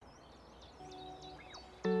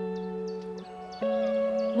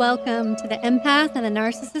Welcome to the Empath and the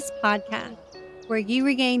Narcissist podcast, where you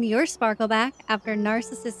regain your sparkle back after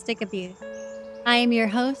narcissistic abuse. I am your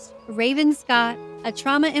host, Raven Scott, a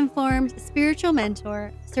trauma-informed spiritual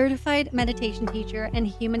mentor, certified meditation teacher, and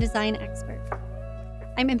human design expert.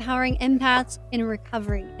 I'm empowering empaths in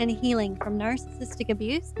recovery and healing from narcissistic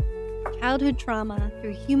abuse, childhood trauma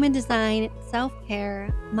through human design,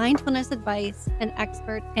 self-care, mindfulness advice, and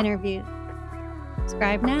expert interviews.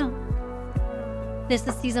 Subscribe now. This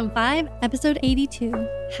is Season 5, Episode 82,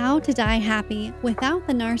 How to Die Happy Without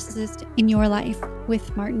the Narcissist in Your Life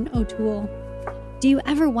with Martin O'Toole. Do you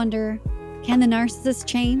ever wonder, can the narcissist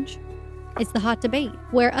change? It's the hot debate,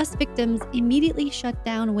 where us victims immediately shut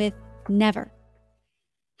down with never.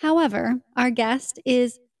 However, our guest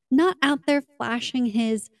is not out there flashing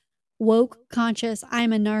his woke, conscious,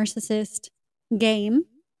 I'm a narcissist game.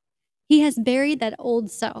 He has buried that old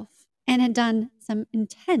self and had done some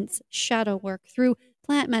intense shadow work through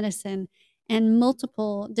plant medicine and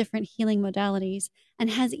multiple different healing modalities, and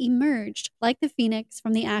has emerged like the phoenix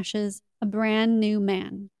from the ashes, a brand new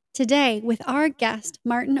man. Today, with our guest,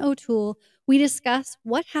 Martin O'Toole, we discuss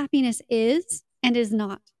what happiness is and is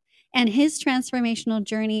not, and his transformational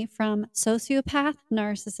journey from sociopath,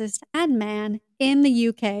 narcissist, and man in the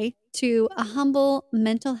UK to a humble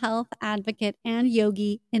mental health advocate and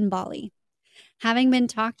yogi in Bali. Having been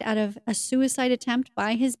talked out of a suicide attempt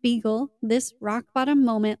by his beagle, this rock bottom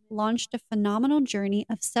moment launched a phenomenal journey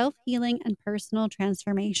of self-healing and personal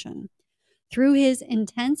transformation. Through his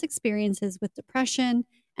intense experiences with depression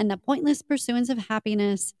and the pointless pursuance of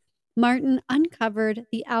happiness, Martin uncovered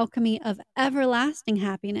the alchemy of everlasting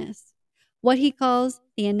happiness, what he calls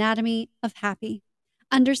the anatomy of happy.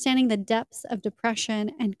 Understanding the depths of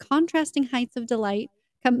depression and contrasting heights of delight,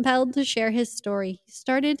 compelled to share his story, he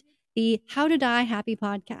started the How to Die Happy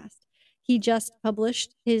podcast. He just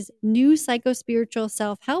published his new psycho-spiritual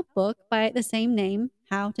self-help book by the same name,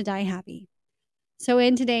 How to Die Happy. So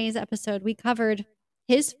in today's episode, we covered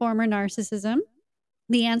his former narcissism,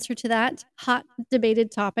 the answer to that hot debated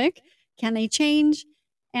topic, can they change,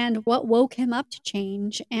 and what woke him up to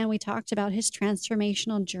change. And we talked about his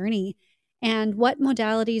transformational journey and what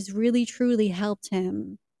modalities really truly helped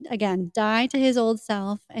him, again, die to his old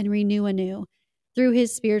self and renew anew through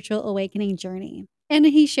his spiritual awakening journey. And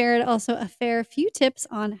he shared also a fair few tips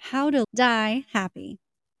on how to die happy.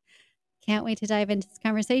 Can't wait to dive into this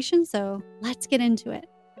conversation, so let's get into it.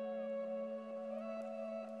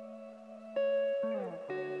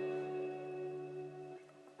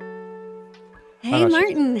 Hey,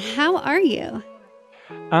 Martin, how are you?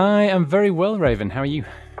 I am very well, Raven. How are you?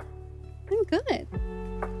 I'm good.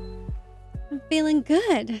 I'm feeling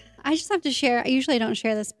good. I just have to share. I usually don't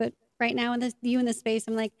share this, but right now with you in this space,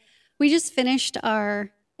 I'm like, we just finished our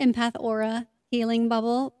empath aura healing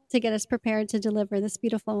bubble to get us prepared to deliver this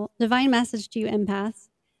beautiful divine message to you empaths.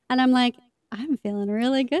 And I'm like, I'm feeling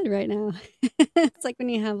really good right now. It's like when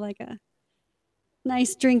you have like a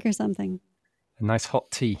nice drink or something. A nice hot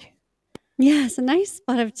tea. Yes, a nice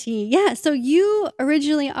spot of tea. Yeah, so you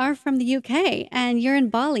originally are from the UK and you're in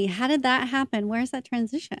Bali. How did that happen? Where's that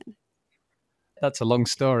transition? That's a long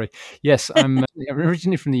story. Yes, I'm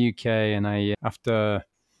originally from the UK, and after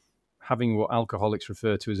having what alcoholics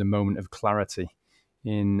refer to as a moment of clarity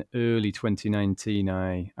in early 2019,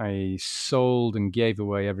 I sold and gave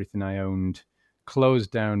away everything I owned, closed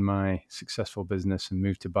down my successful business, and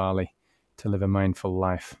moved to Bali to live a mindful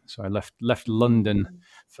life. So I left London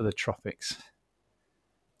for the tropics.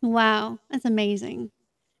 Wow, that's amazing.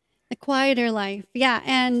 The quieter life. Yeah,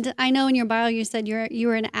 and I know in your bio you said you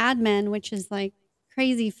were an admin, which is like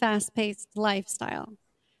crazy fast-paced lifestyle.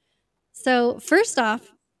 So, first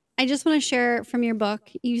off, I just want to share from your book,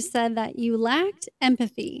 you said that you lacked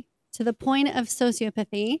empathy to the point of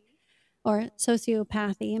sociopathy or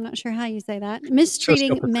sociopathy. I'm not sure how you say that.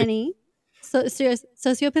 Mistreating Sociopathy. many.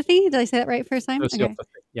 Sociopathy? Did I say that right first time? Sociopathy, okay.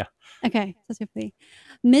 Yeah. Okay, sociopathy.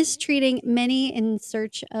 Mistreating many in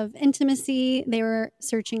search of intimacy. They were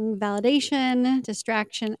searching validation,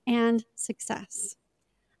 distraction, and success.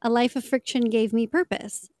 A life of friction gave me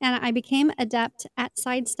purpose, and I became adept at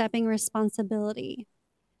sidestepping responsibility.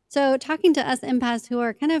 So, talking to us empaths who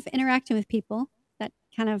are kind of interacting with people, that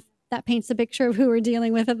paints a picture of who we're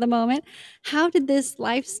dealing with at the moment. How did this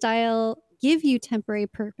lifestyle give you temporary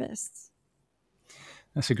purpose?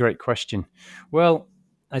 That's a great question. Well,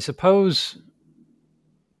 I suppose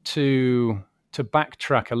to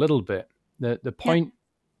backtrack a little bit, the point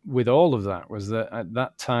with all of that was that at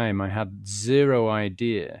that time I had zero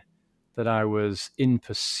idea that I was in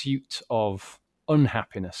pursuit of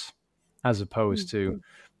unhappiness as opposed to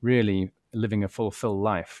really living a fulfilled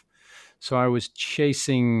life. So I was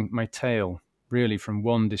chasing my tail really from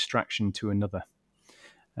one distraction to another.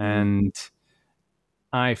 And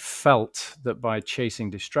I felt that by chasing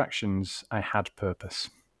distractions, I had purpose.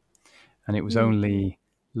 And it was only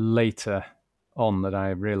later on that I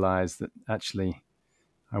realized that actually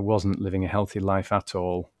I wasn't living a healthy life at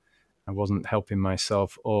all. I wasn't helping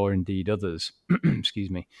myself or indeed others, excuse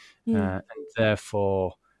me. And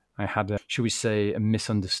therefore, I had, should we say, a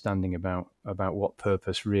misunderstanding about what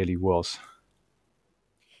purpose really was.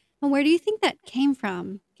 And where do you think that came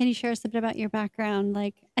from? Can you share us a bit about your background?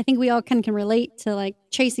 Like, I think we all can relate to like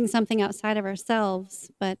chasing something outside of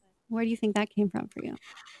ourselves, but where do you think that came from for you?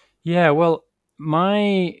 Yeah, well,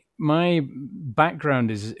 my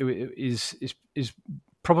background is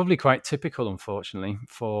probably quite typical, unfortunately,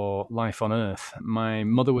 for life on Earth. My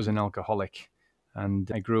mother was an alcoholic,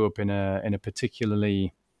 and I grew up in a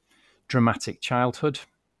particularly dramatic childhood,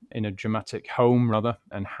 in a dramatic home rather,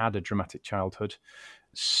 and had a dramatic childhood.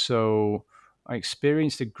 So I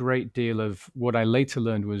experienced a great deal of what I later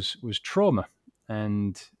learned was trauma,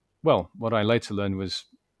 and well, what I later learned was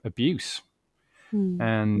abuse. Mm.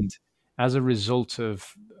 And as a result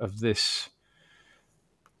of this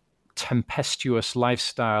tempestuous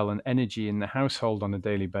lifestyle and energy in the household on a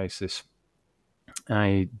daily basis,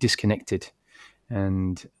 I disconnected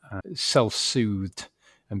and self-soothed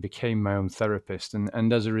and became my own therapist.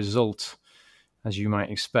 And as a result, as you might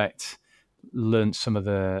expect, learned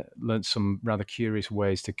some rather curious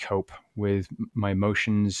ways to cope with my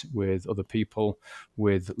emotions, with other people,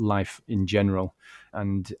 with life in general,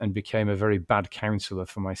 and became a very bad counselor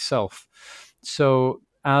for myself. So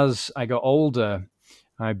as I got older,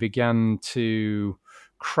 I began to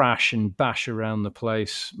crash and bash around the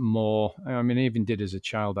place more. I mean, I even did as a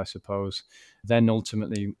child, I suppose. Then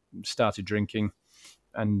ultimately started drinking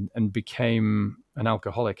and became an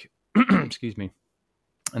alcoholic. Excuse me,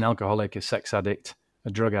 an alcoholic, a sex addict,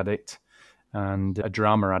 a drug addict, and a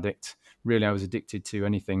drama addict. Really, I was addicted to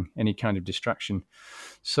anything, any kind of distraction.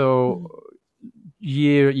 So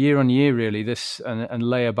year on year, really, this and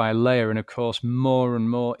layer by layer, and of course, more and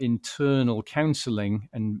more internal counselling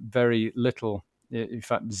and very little, in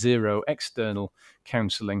fact, zero external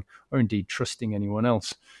counselling, or indeed trusting anyone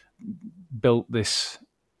else, built this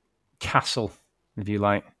castle, if you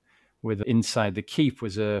like, with inside the keep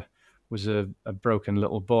was a broken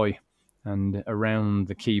little boy, and around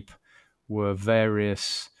the keep were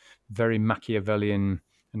various very Machiavellian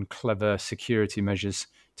and clever security measures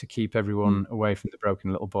to keep everyone away from the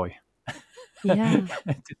broken little boy. Yeah,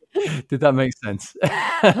 Did that make sense?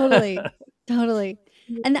 totally. Totally.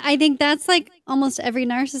 And I think that's like almost every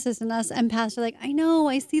narcissist and us empaths are like, I know,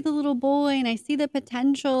 I see the little boy and I see the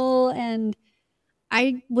potential. And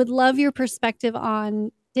I would love your perspective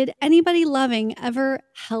on, did anybody loving ever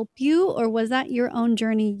help you, or was that your own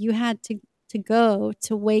journey you had to go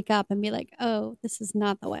to wake up and be like, oh, this is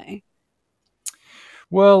not the way?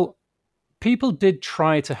 Well, people did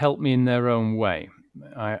try to help me in their own way.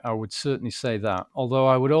 I would certainly say that. Although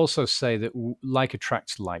I would also say that like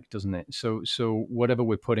attracts like, doesn't it? So whatever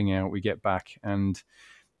we're putting out, we get back. And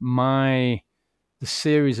my the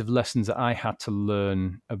series of lessons that I had to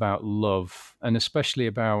learn about love, and especially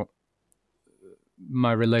about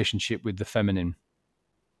my relationship with the feminine,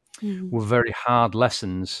 Mm. were very hard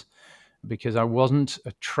lessons because I wasn't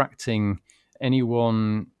attracting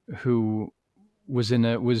anyone who was in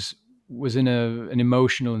an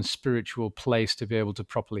emotional and spiritual place to be able to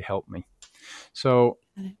properly help me. So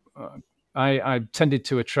uh, I tended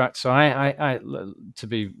to attract. So I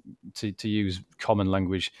to use common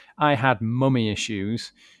language, I had mummy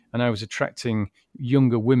issues, and I was attracting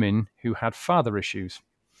younger women who had father issues.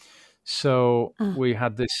 So Ah, we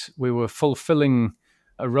had this. We were fulfilling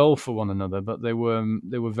a role for one another, but they were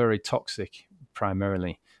very toxic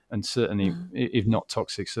primarily, and certainly, ah. if not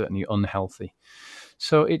toxic, certainly unhealthy.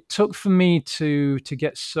 So it took for me to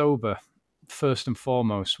get sober first and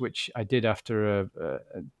foremost, which I did after a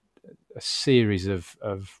series of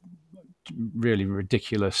really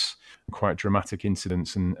ridiculous, quite dramatic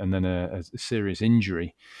incidents, and then a serious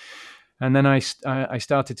injury. And then I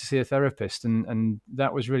started to see a therapist, and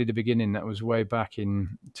that was really the beginning. That was way back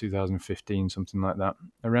in 2015, something like that,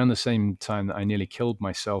 around the same time that I nearly killed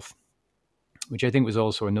myself, which I think was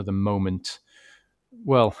also another moment.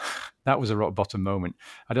 Well, that was a rock bottom moment.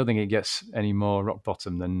 I don't think it gets any more rock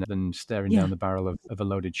bottom than staring down Yeah. the barrel of a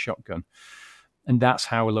loaded shotgun. And that's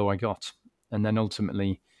how low I got. And then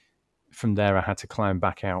ultimately, from there, I had to climb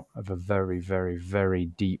back out of a very, very, very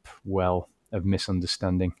deep well of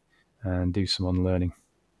misunderstanding and do some unlearning.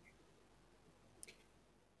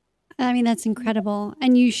 I mean, that's incredible.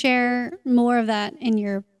 And you share more of that in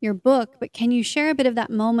your book, but can you share a bit of that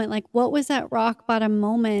moment? Like, what was that rock bottom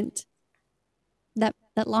moment that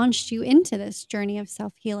launched you into this journey of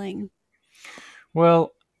self-healing?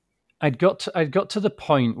 Well, I'd got to the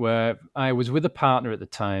point where I was with a partner at the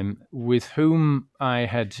time with whom I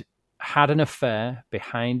had had an affair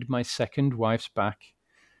behind my second wife's back,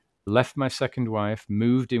 left my second wife,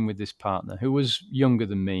 moved in with this partner who was younger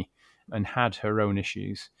than me and had her own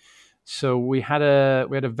issues. So we had a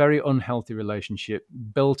very unhealthy relationship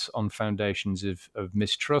built on foundations of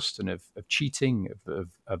mistrust and of cheating,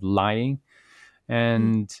 of lying. Mm,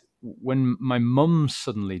 And when my mum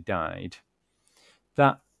suddenly died,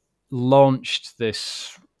 that launched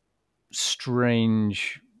this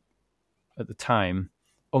strange, at the time,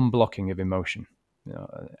 unblocking of emotion.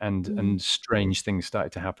 And mm, strange things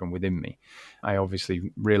started to happen within me. I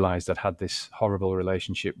obviously realized I'd had this horrible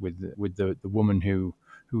relationship with the woman who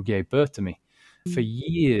gave birth to me for mm,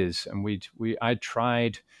 years, and I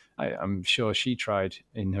tried. I'm sure she tried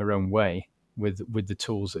in her own way with the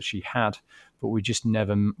tools that she had, but we just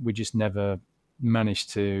never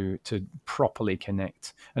managed to properly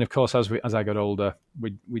connect. And of course, as I got older,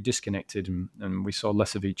 we disconnected, and we saw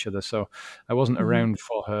less of each other. So I wasn't mhm, around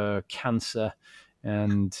for her cancer,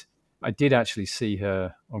 and I did actually see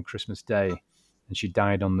her on Christmas Day, and she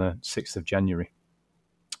died on the 6th of January.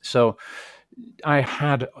 So I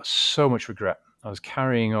had so much regret. I was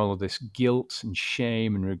carrying all of this guilt and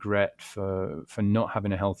shame and regret for not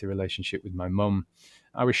having a healthy relationship with my mum.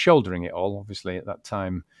 I was shouldering it all. Obviously, at that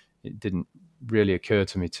time, it didn't really occur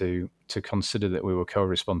to me to consider that we were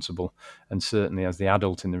co-responsible. And certainly, as the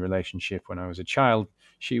adult in the relationship, when I was a child,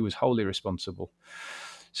 she was wholly responsible.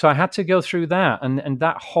 So I had to go through that, and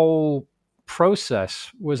that whole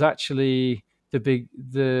process was actually the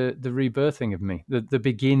rebirthing of me, the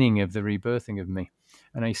beginning of the rebirthing of me.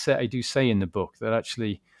 And I do say in the book that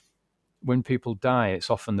actually when people die, it's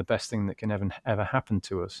often the best thing that can ever happen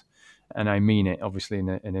to us. And I mean it obviously in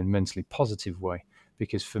an immensely positive way,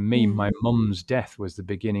 because for me, yeah. my mum's death was the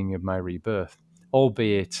beginning of my rebirth,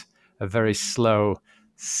 albeit a very slow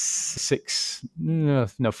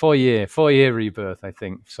 4 year rebirth, I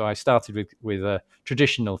think. So I started with a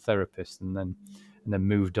traditional therapist, and then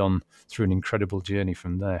moved on through an incredible journey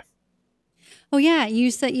from there. Oh, yeah,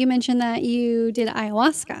 you mentioned that you did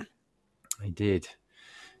ayahuasca. I did.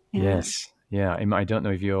 Yeah. Yes. Yeah. I don't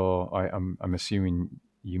know if I'm assuming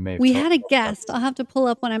you may have We talked had a about that. guest. I'll have to pull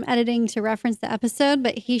up when I'm editing to reference the episode,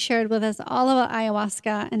 but he shared with us all about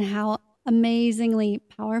ayahuasca and how amazingly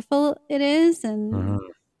powerful it is. And Mhm.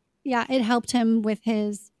 yeah, it helped him with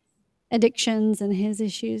his addictions and his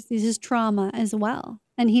issues, his trauma as well.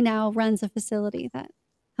 And he now runs a facility that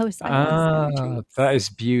hosts ayahuasca That retreats. is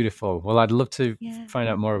beautiful. Well, I'd love to Yeah. find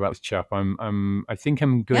out more about this chap. I think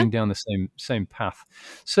I'm Yeah. going down the same path.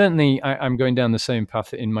 Certainly, I'm going down the same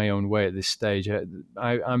path in my own way at this stage.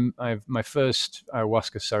 I've my first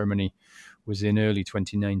ayahuasca ceremony was in early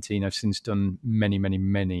 2019. I've since done many, many,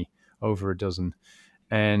 many, over a dozen,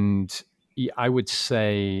 and I would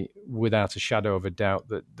say, without a shadow of a doubt,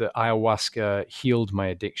 that the ayahuasca healed my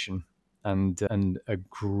addiction and a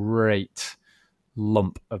great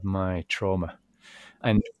lump of my trauma.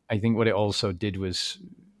 And I think what it also did was,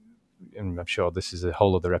 and I'm sure this is a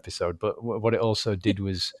whole other episode, but what it also did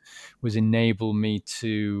was enable me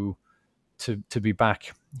to be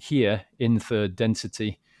back here in third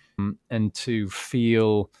density, and to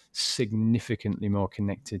feel significantly more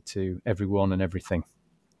connected to everyone and everything.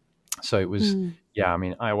 So it was, Mm. yeah, I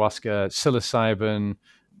mean, ayahuasca, psilocybin,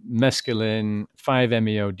 mescaline,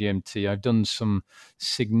 5-MeO DMT. I've done some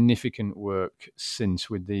significant work since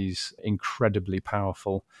with these incredibly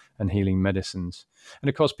powerful and healing medicines. And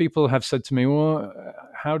of course, people have said to me, well,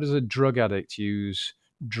 how does a drug addict use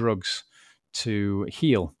drugs to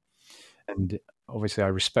heal? And obviously, I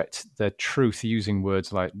respect their truth using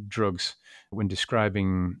words like drugs when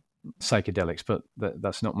describing psychedelics, but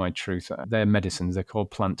that's not my truth. They're medicines, they're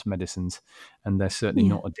called plant medicines, and they're certainly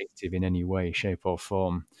Yeah. not addictive in any way, shape, or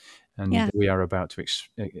form. And Yeah. we are about to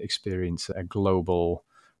experience a global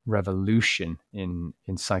revolution in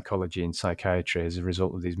psychology and psychiatry as a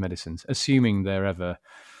result of these medicines, assuming they're ever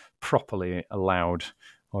properly allowed,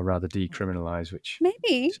 or rather decriminalized, which,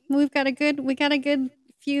 Maybe we got a good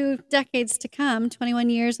few decades to come.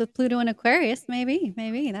 21 years with Pluto and Aquarius. Maybe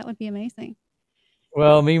that would be amazing.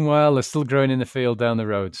 well, meanwhile, they're still growing in the field down the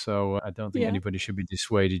road, so I don't think Yeah. anybody should be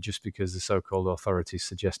dissuaded just because the so-called authorities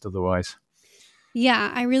suggest otherwise. Yeah,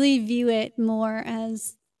 I really view it more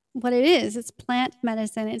as what it is. It's plant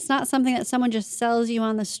medicine. It's not something that someone just sells you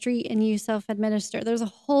on the street and you self-administer. There's a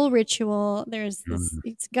whole ritual. There's this, Mm,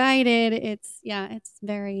 it's guided. It's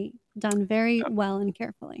very done very well and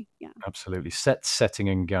carefully. Yeah. absolutely. Setting,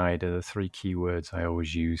 and guide are the three key words I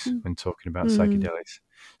always use Mm. when talking about Mm. psychedelics.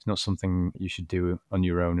 It's not something you should do on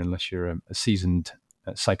your own unless you're a seasoned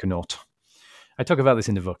psychonaut. I talk about this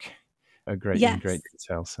in the book in great Yes,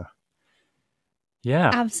 detail. So,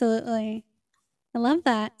 yeah. absolutely. I love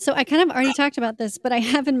that. So I kind of already talked about this, but I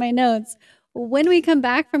have in my notes. When we come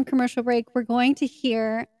back from commercial break, we're going to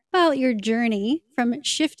hear about your journey from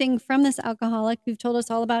shifting from this alcoholic who've told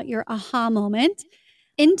us all about your aha moment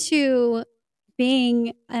into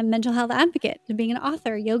being a mental health advocate, to being an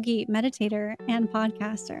author, yogi, meditator, and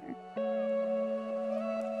podcaster.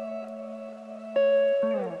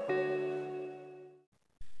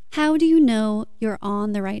 How do you know you're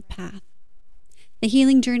on the right path? The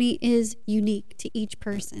healing journey is unique to each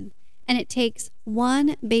person, and it takes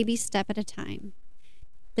one baby step at a time.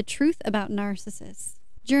 The truth about narcissists,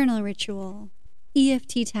 journal ritual,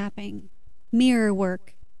 EFT tapping, mirror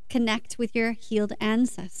work, connect with your healed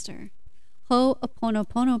ancestor,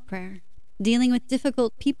 Ho'oponopono prayer, dealing with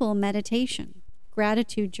difficult people meditation,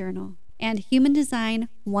 gratitude journal, and human design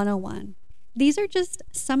 101. These are just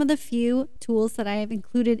some of the few tools that I have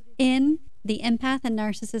included in the Empath and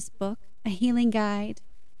Narcissist book, a healing guide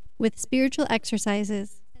with spiritual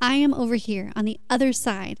exercises. I am over here on the other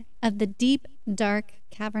side of the deep, dark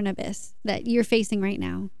cavern abyss that you're facing right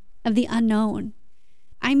now, of the unknown.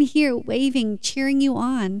 I'm here waving, cheering you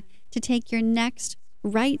on to take your next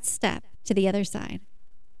right step to the other side.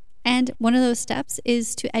 And one of those steps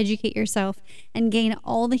is to educate yourself and gain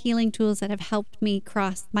all the healing tools that have helped me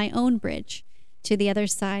cross my own bridge to the other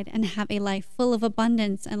side and have a life full of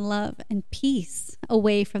abundance and love and peace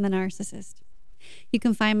away from the narcissist. You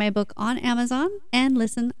can find my book on Amazon and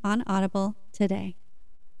listen on Audible today.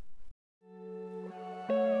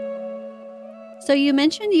 So you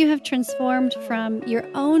mentioned you have transformed from your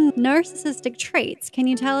own narcissistic traits. Can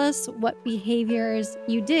you tell us what behaviors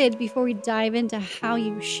you did before we dive into how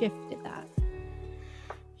you shifted that?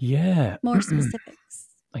 Yeah. More specifics.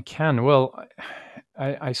 I can. Well,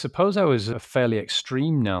 I suppose I was a fairly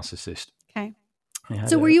extreme narcissist. Okay. I had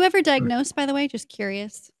So were you ever diagnosed, by the way? Just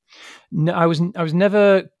curious. No, I was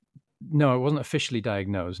never. No, I wasn't officially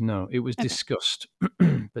diagnosed. No, it was Okay. discussed,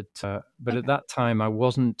 but at that time I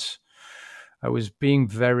wasn't. I was being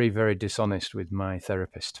very, very dishonest with my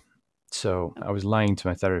therapist. So I was lying to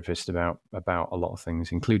my therapist about a lot of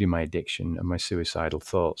things, including my addiction and my suicidal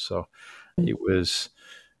thoughts. So it was,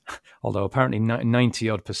 although apparently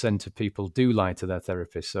 90% of people do lie to their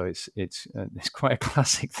therapist, so it's quite a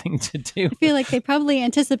classic thing to do. I feel like they probably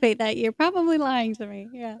anticipate that you're probably lying to me.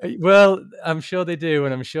 Yeah. Well, I'm sure they do,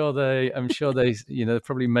 and I'm sure they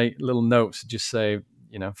probably make little notes, just say,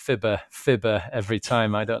 fibber every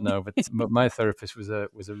time. I don't know, but my therapist was a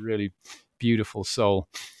really beautiful soul.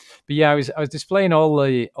 But yeah, I was displaying all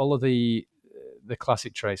of the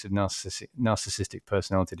classic traits of narcissistic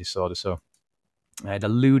personality disorder. So I had a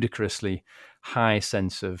ludicrously high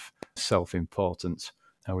sense of self-importance.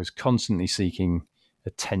 I was constantly seeking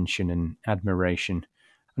attention and admiration,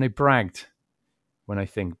 and I bragged. When I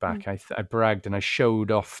think back, I bragged and I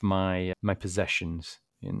showed off my possessions,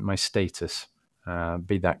 in my status,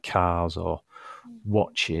 be that cars or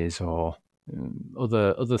watches or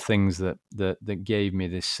other things that gave me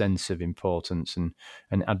this sense of importance and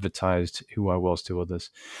advertised who I was to others.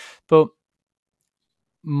 But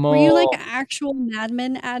Were you like more, an actual Mad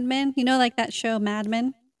Men admin? You know, like that show Mad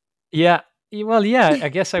Men? yeah. Well, yeah, I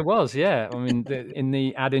guess I was. Yeah, I mean, in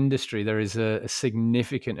the ad industry, there is a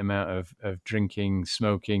significant amount of drinking,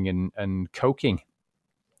 smoking, and coking.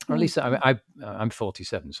 Or at least I'm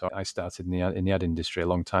 47, so I started in the ad industry a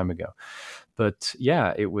long time ago. But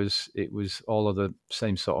yeah, it was all of the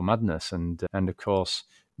same sort of madness, and of course,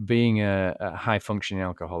 being a high functioning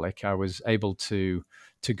alcoholic, I was able to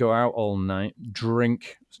go out all night,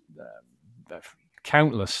 drink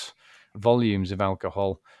countless volumes of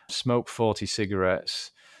alcohol, smoke 40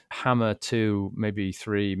 cigarettes, hammer 2, maybe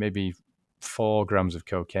 3, maybe 4 grams of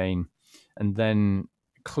cocaine, and then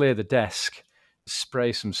clear the desk,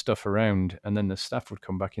 spray some stuff around, and then the staff would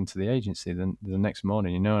come back into the agency the next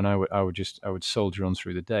morning, and I would soldier on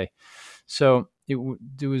through the day. So it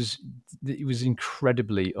was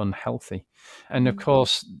incredibly unhealthy, and of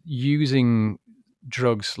course, using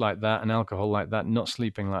drugs like that and alcohol like that, not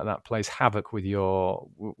sleeping like that, plays havoc with your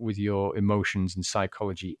emotions and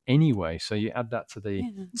psychology anyway. So you add that to the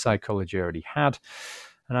psychology I already had,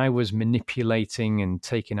 and I was manipulating and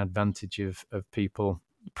taking advantage of people,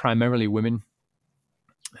 primarily women,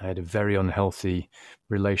 I had a very unhealthy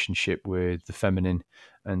relationship with the feminine,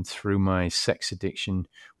 and through my sex addiction,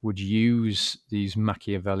 would use these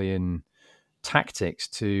Machiavellian tactics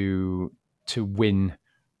to win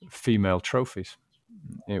female trophies.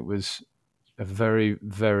 It was a very,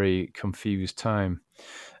 very confused time.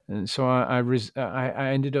 And so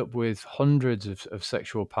I ended up with hundreds of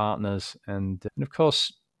sexual partners. And of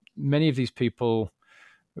course, many of these people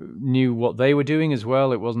knew what they were doing as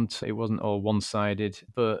well. It wasn't all one sided.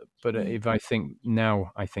 But Mm. if I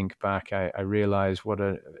think back, I realize what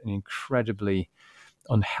an incredibly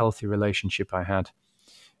unhealthy relationship I had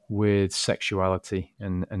with sexuality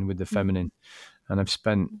and with the Mm. feminine. And I've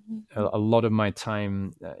spent Mhm. a lot of my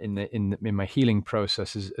time in my healing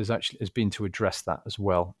process has been to address that as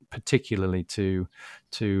well, particularly to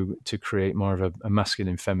create more of a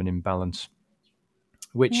masculine feminine balance,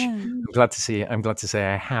 which Yeah. I'm glad to say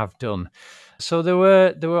I have done. So there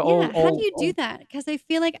were Yeah. How do you do all that? Because I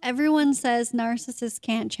feel like everyone says narcissists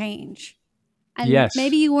can't change. And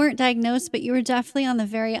maybe yes. you weren't diagnosed, but you were definitely on the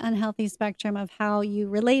very unhealthy spectrum of how you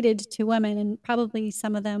related to women. And probably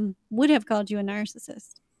some of them would have called you a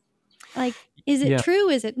narcissist. Like, is it Yeah. true?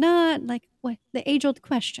 Is it not? Like, what the age old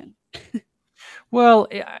question. Well,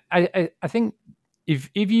 I think if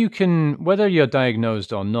you can, whether you're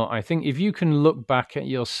diagnosed or not, I think if you can look back at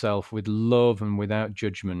yourself with love and without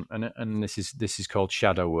judgment, and this is called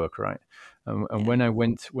shadow work, right? And Yeah.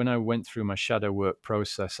 when I went through my shadow work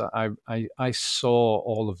process, I saw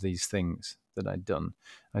all of these things that I'd done.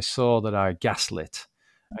 I saw that I gaslit.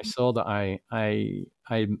 I saw that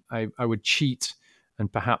I would cheat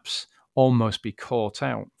and perhaps almost be caught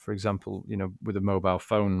out, for example, with a mobile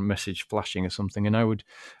phone message flashing or something. And I would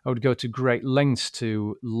go to great lengths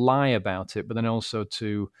to lie about it, but then also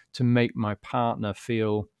to make my partner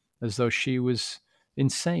feel as though she was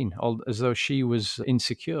insane, or as though she was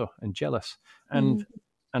insecure and jealous. and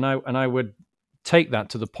Mm. and I would take that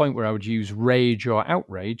to the point where I would use rage or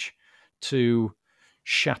outrage to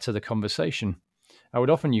shatter the conversation. I would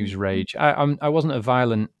often use Mm. rage. I wasn't a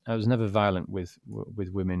violent. I was never violent with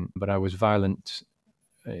women, but I was violent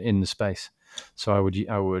in the space. So I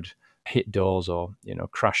would hit doors or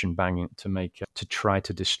crash and bang it to try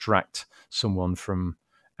to distract someone from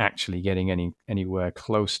actually getting anywhere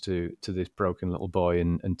close to this broken little boy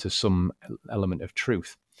and to some element of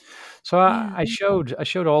truth. So Yeah. I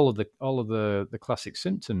showed all of the classic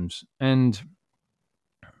symptoms, and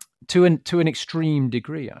to an extreme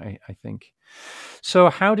degree, I think. So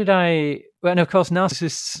how did I? Well, and of course,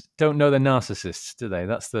 narcissists don't know they're narcissists, do they?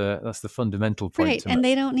 That's the fundamental point Right. to make. And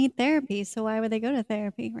they don't need therapy. So why would they go to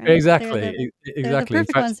therapy? Right. Exactly, They're the exactly. In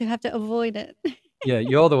perfect fact, ones who have to avoid it. yeah,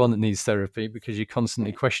 you're the one that needs therapy because you're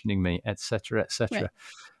constantly Right. questioning me, etc., Right. etc.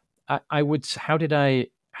 I would. How did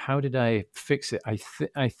I fix it?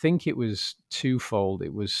 I think it was twofold.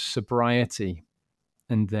 It was sobriety,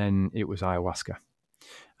 and then it was ayahuasca.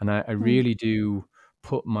 And I Mm. really do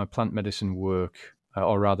put my plant medicine work,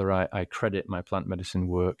 or rather, I credit my plant medicine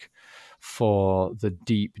work for the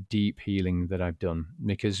deep, deep healing that I've done.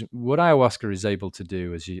 Because what ayahuasca is able to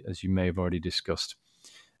do, as you may have already discussed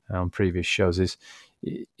on previous shows, is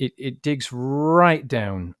it digs right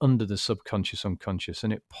down under the subconscious, unconscious,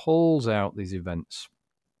 and it pulls out these events.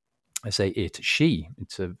 I say she.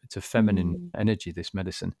 It's a feminine Mm. energy. This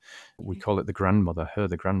medicine, we call it the grandmother,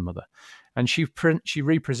 the grandmother, and she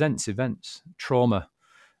represents events, trauma,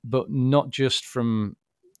 but not just from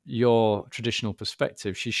your traditional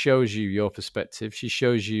perspective. She shows you your perspective. She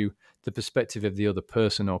shows you the perspective of the other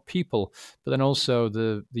person or people, but then also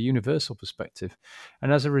the universal perspective.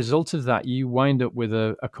 And as a result of that, you wind up with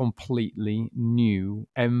a completely new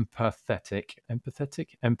empathic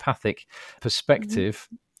Mhm. perspective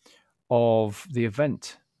of the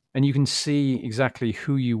event, and you can see exactly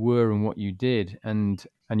who you were and what you did, and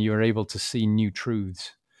you're able to see new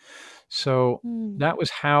truths. So Mm. that was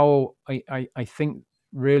how I think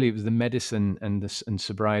really it was the medicine and this and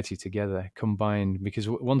sobriety together combined, because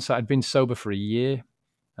once I'd been sober for a year,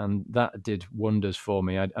 and that did wonders for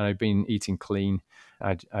me. I'd been eating clean.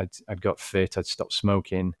 I'd got fit. I'd stopped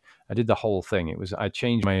smoking. I did the whole thing. I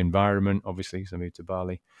changed my environment, obviously, because I moved to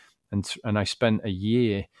Bali, and I spent a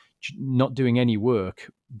year not doing any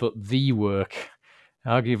work, but the work,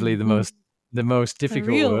 arguably the Mhm. most The difficult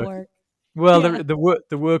real work. work. Well, Yeah.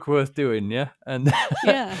 the work worth doing, yeah, and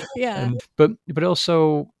Yeah. Yeah. and but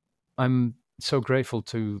also I'm so grateful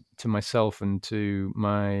to myself and to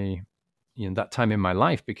my that time in my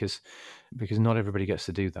life, because not everybody gets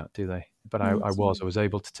to do that, do they? But I, Mm. I was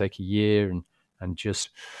able to take a year and just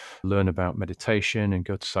learn about meditation and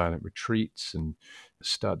go to silent retreats and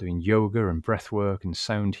start doing yoga and breath work and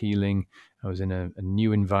sound healing. I was in a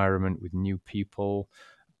new environment with new people.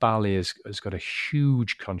 Bali has got a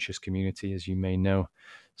huge conscious community, as you may know.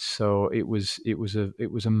 So it was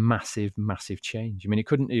a massive change. I mean,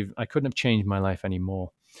 I couldn't have changed my life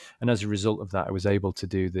anymore. And as a result of that, I was able to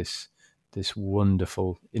do this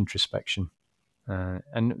wonderful introspection,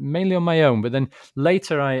 and mainly on my own. But then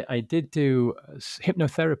later, I did do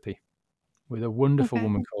hypnotherapy with a wonderful Okay.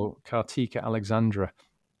 woman called Kartika Alexandra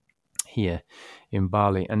here in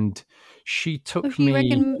Bali, and she Oh, took you me.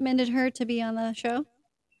 recommended her to be on the show?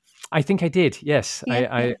 I think I did. Yes, Yeah,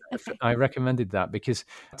 yeah. Okay. I recommended that because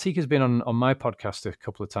Tika's been on my podcast a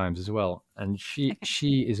couple of times as well, and Okay.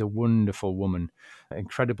 she is a wonderful woman,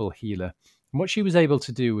 incredible healer. And what she was able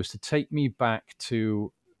to do was to take me back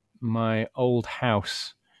to my old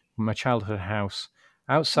house, my childhood house,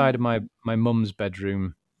 outside of Mm. my mum's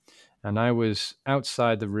bedroom, and I was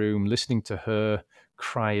outside the room listening to her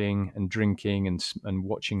crying and drinking and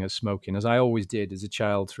watching her smoking, as I always did as a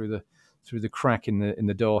child through the crack in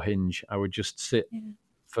the door hinge. I would just sit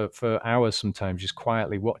Yeah. for hours sometimes, just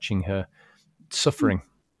quietly watching her Mm. suffering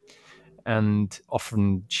and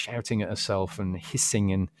often shouting at herself and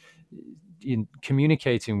hissing and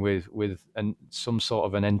communicating with some sort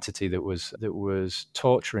of an entity that was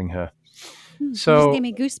torturing her. Mm. You just So gave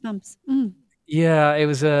me goosebumps. Mm. yeah, it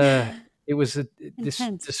was a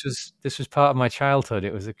Intense. this was part of my childhood.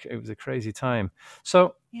 It was a crazy time.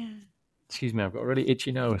 So Yeah. excuse me, I've got a really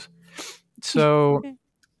itchy nose. So Okay.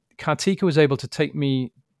 Kartika was able to take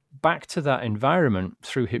me back to that environment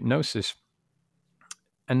through hypnosis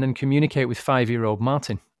and then communicate with 5-year-old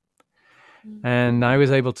Martin. Mm. And I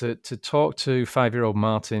was able to talk to 5-year-old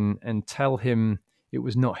Martin and tell him it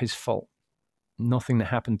was not his fault. Nothing that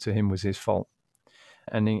happened to him was his fault.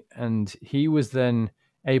 And he was then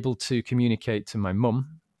able to communicate to my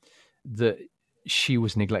mum that she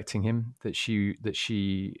was neglecting him, that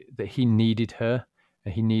he needed her,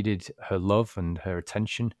 and he needed her love and her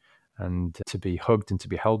attention, and to be hugged and to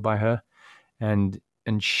be held by her. And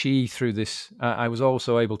she, through this, I was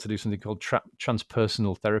also able to do something called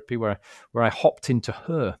transpersonal therapy, where I hopped into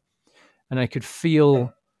her, and I could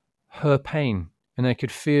feel her pain, and I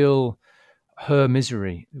could feel her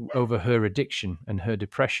misery over her addiction and her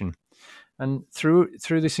depression. And through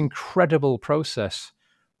this incredible process,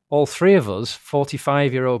 all three of us,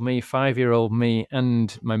 45-year-old me, 5-year-old me,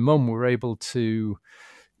 and my mum, were able to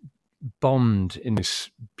bond in this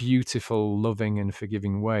beautiful, loving, and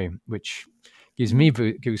forgiving way, which gives me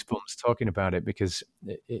Mm. goosebumps talking about it, because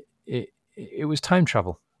it was time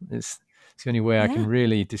travel. It's the only way I can Yeah.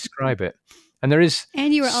 really describe it. And there is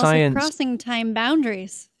And you were also science. crossing time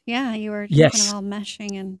boundaries. Yeah, you were just kind of Yes, all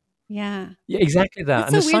meshing and yeah. yeah, exactly that.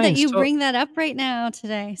 That's And the so weird that science you talk. bring that up right now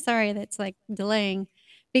today. Sorry that's like delaying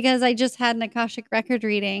because I just had an Akashic record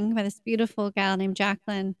reading by this beautiful gal named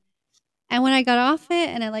Jacqueline. And when I got off it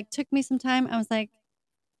and it like took me some time, I was like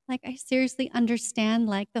I seriously understand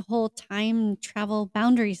like the whole time travel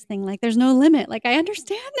boundaries thing. Like there's no limit. Like I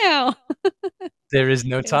understand now. There is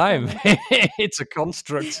no It was so time. amazing. It's a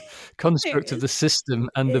There construct of is. the system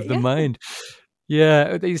and of the Yeah. mind.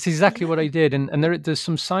 Yeah, it's exactly what Yeah. I did, and there's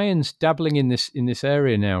some science dabbling in this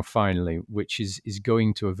area now. Finally, which is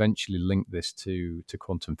going to eventually link this to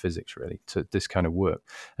quantum physics, really, to this kind of work.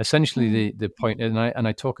 Essentially, Mm. the point, and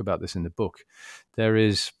I talk about this in the book.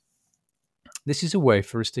 This is a way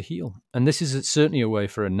for us to heal, and this is certainly a way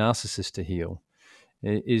for a narcissist to heal,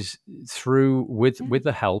 is through Yeah. with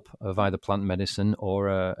the help of either plant medicine or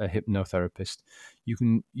a hypnotherapist.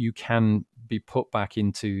 You can be put back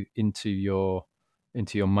into your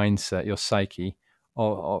mindset, your psyche,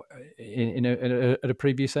 or at a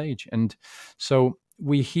previous age. And so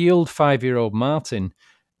we healed 5-year-old Martin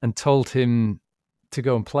and told him to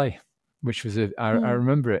go and play, which was I Mm.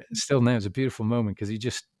 remember it still now. It's a beautiful moment because he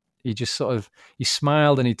just sort of he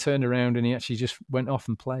smiled and he turned around and he actually just went off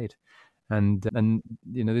and played. And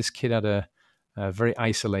this kid had a very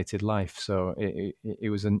isolated life, so it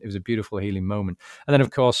was a beautiful healing moment. And then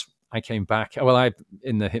of course I came back. Well, I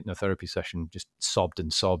in the hypnotherapy session just sobbed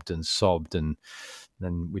and sobbed and sobbed, and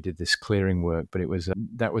then we did this clearing work. But it was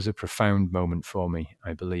that was a profound moment for me,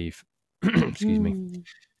 I believe. Excuse me. Mm.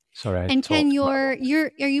 Sorry, I And can talked quite a lot. are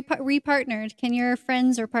you repartnered? Can your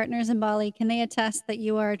friends or partners in Bali can they attest that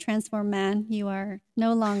you are a transformed man? You are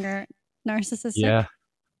no longer narcissistic. Yeah.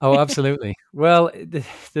 Oh, absolutely. Well,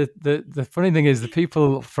 the funny thing is, the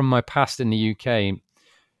people from my past in the UK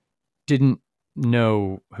didn't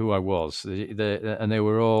know who I was, and they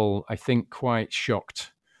were all, I think, quite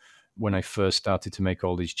shocked when I first started to make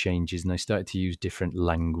all these changes, and I started to use different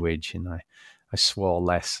language, and I swore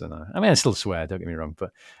less, and I mean, I still swear, don't get me wrong,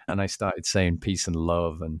 but and I started saying peace and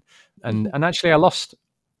love, and actually, I lost.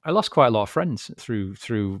 I lost quite a lot of friends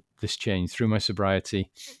through this change, through my sobriety,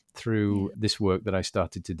 Yeah. through this work that I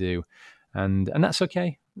started to do, and that's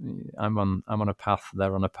okay. I'm on a path.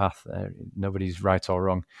 They're on a path. Nobody's right or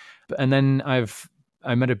wrong. And then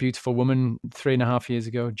I met a beautiful woman 3.5 years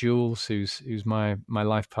ago, Jules, who's my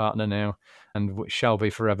life partner now, and shall be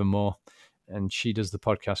forevermore. And she does the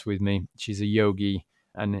podcast with me. She's a yogi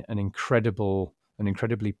and an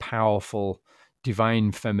incredibly powerful,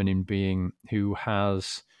 divine feminine being who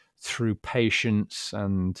has, through patience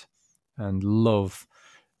and love,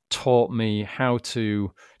 taught me how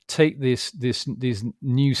to take these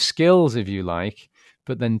new skills, if you like,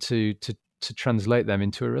 but then to translate them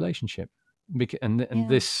into a relationship. And Yeah.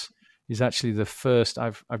 this is actually the first.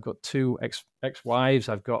 I've got two ex-wives.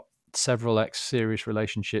 I've got several ex-serious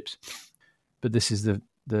relationships, but this is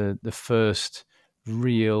the first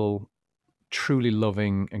real, truly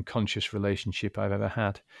loving and conscious relationship I've ever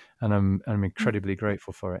had, and I'm incredibly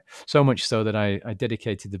grateful for it. So much so that I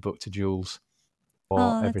dedicated the book to Jules for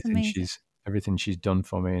Oh, that's amazing. everything she's done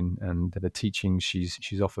for me, and the teachings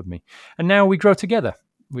she's offered me. And now we grow together,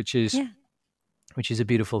 which is Yeah. a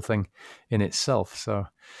beautiful thing in itself. So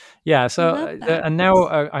yeah, I so love that. and now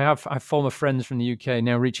I have former friends from the UK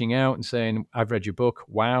now reaching out and saying, I've read your book.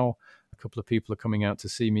 Wow, a couple of people are coming out to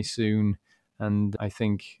see me soon, and I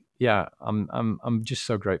think, yeah, I'm just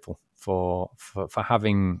so grateful for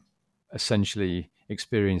having essentially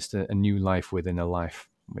experienced a new life within a life,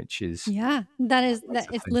 which is Yeah. that's That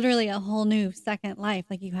the it's thing. literally a whole new second life.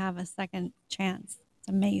 Like you have a second chance. It's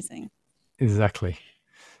amazing. Exactly.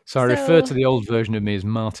 So I refer So, to the old version of me as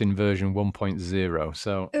Martin version 1.0.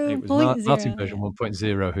 So it was point Martin zero. version Yeah.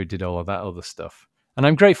 1.0 who did all of that other stuff. And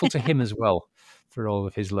I'm grateful to him as well for all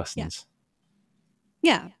of his Yeah. lessons.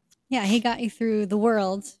 Yeah. Yeah. He got you through the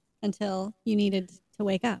world until you needed to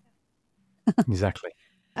wake up. Exactly.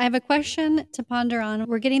 I have a question to ponder on.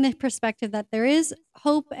 We're getting the perspective that there is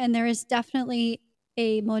hope and there is definitely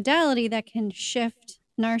a modality that can shift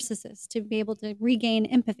narcissists to be able to regain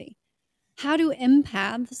empathy. How do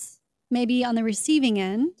empaths, maybe on the receiving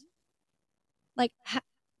end, like,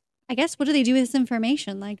 I guess, what do they do with this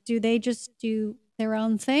information? Like, do they just do their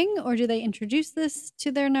own thing or do they introduce this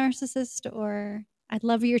to their narcissist? Or I'd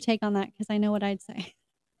love your take on that because I know what I'd say.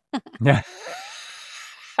 Yeah.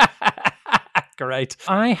 Great.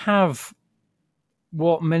 I have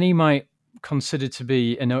what many might consider to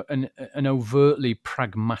be an overtly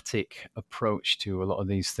pragmatic approach to a lot of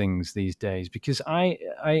these things these days, because I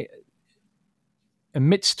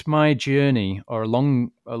amidst my journey, or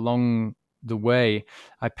along the way,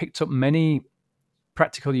 I picked up many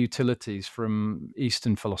practical utilities from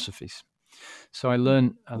Eastern philosophies. So I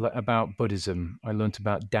learned about Buddhism, I learned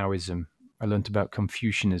about Taoism, I learned about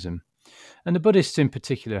Confucianism. And the Buddhists in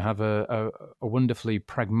particular have a wonderfully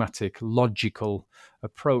pragmatic, logical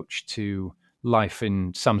approach to life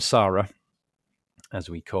in samsara, as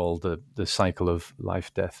we call the cycle of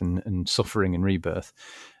life, death, and suffering and rebirth.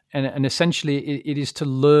 And essentially, it is to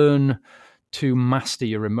learn to master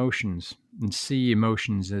your emotions and see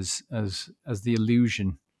emotions as the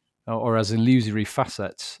illusion, or as illusory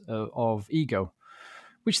facets of ego,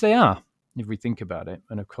 which they are if we think about it.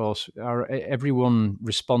 And of course, everyone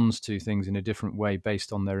responds to things in a different way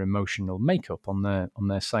based on their emotional makeup, on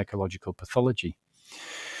their psychological pathology.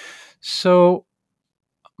 So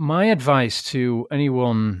my advice to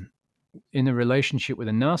anyone in a relationship with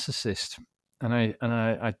a narcissist, and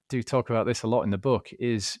I do talk about this a lot in the book,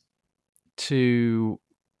 is to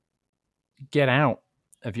get out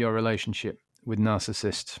of your relationship with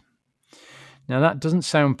narcissists. Now, that doesn't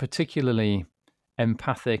sound particularly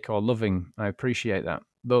empathic or loving. I appreciate that.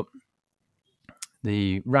 But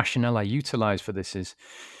the rationale I utilize for this is,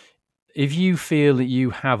 if you feel that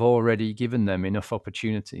you have already given them enough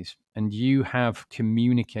opportunities and you have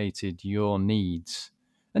communicated your needs,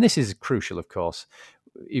 and this is crucial, of course,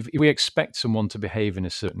 if we expect someone to behave in a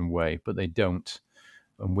certain way, but they don't,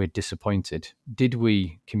 and we're disappointed, did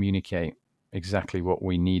we communicate exactly what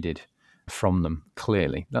we needed from them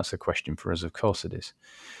clearly? That's a question for us. Of course it is.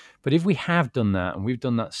 But if we have done that, and we've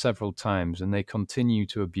done that several times, and they continue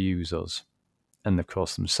to abuse us, and of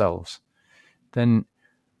course themselves, then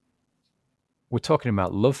we're talking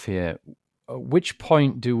about love here. At which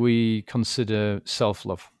point do we consider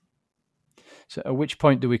self-love? So at which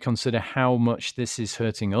point do we consider how much this is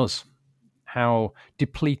hurting us, how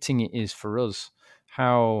depleting it is for us,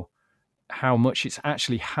 how much it's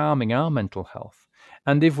actually harming our mental health?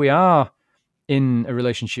 And if we are in a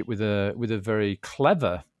relationship with a very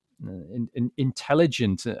clever,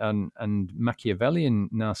 intelligent, and Machiavellian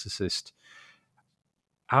narcissist,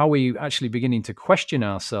 are we actually beginning to question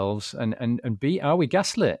ourselves are we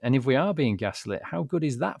gaslit? And if we are being gaslit, how good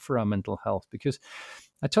is that for our mental health? Because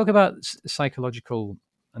I talk about a psychological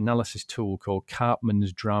analysis tool called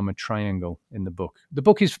Cartman's Drama Triangle in the book. The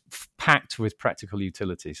book is packed with practical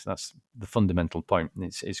utilities. That's the fundamental point.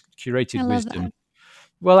 It's I curated love wisdom. that.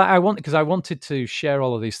 Well, I wanted to share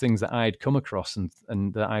all of these things that I'd come across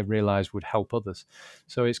and that I realized would help others.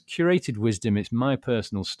 So it's curated wisdom, it's my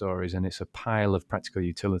personal stories, and it's a pile of practical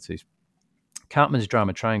utilities. Cartman's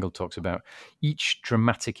Drama Triangle talks about each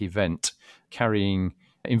dramatic event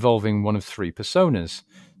involving one of three personas: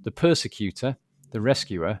 the persecutor, the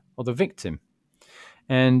rescuer, or the victim.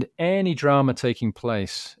 And any drama taking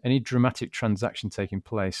place, any dramatic transaction taking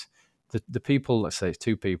place, the people, let's say it's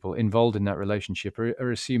two people involved in that relationship,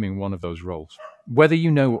 are assuming one of those roles, whether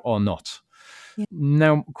you know or not. Yeah.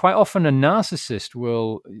 Now, quite often a narcissist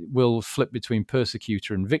will flip between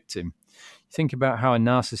persecutor and victim. Think about how a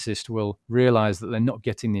narcissist will realize that they're not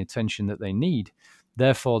getting the attention that they need.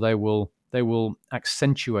 Therefore, they will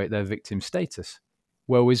accentuate their victim status.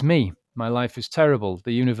 Woe is me. My life is terrible.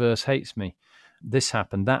 The universe hates me. This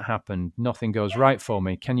happened, that happened. Nothing goes right for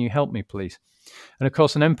me. Can you help me, please? And of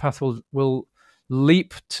course, an empath will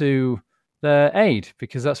leap to their aid,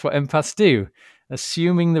 because that's what empaths do,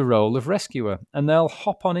 assuming the role of rescuer. And they'll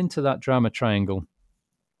hop on into that drama triangle,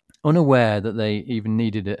 unaware that they even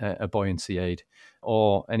needed a buoyancy aid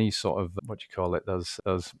or any sort of, what do you call it, those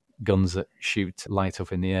guns that shoot light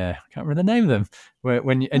up in the air. I can't remember the name of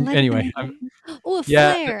them. Anyway, Oh, a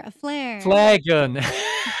yeah, flare, a flare. flare gun.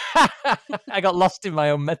 I got lost in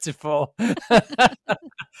my own metaphor.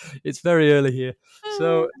 It's very early here,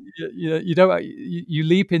 so you don't you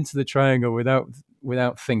leap into the triangle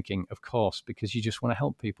without thinking, of course, because you just want to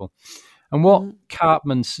help people. And what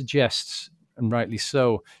Cartman suggests, and rightly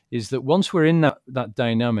so, is that once we're in that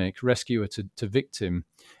dynamic, rescuer to victim,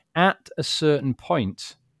 at a certain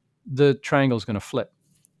point, the triangle's going to flip,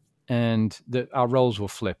 and our roles will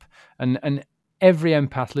flip. And every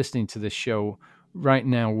empath listening to this show right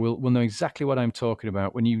now will know exactly what I'm talking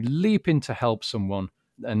about. When you leap in to help someone,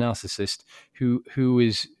 a narcissist who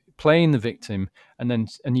is playing the victim, and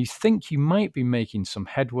you think you might be making some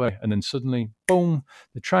headway, and then suddenly, boom,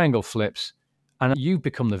 the triangle flips, and you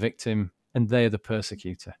become the victim, and they're the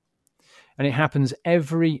persecutor. And it happens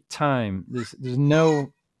every time. There's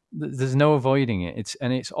no avoiding it.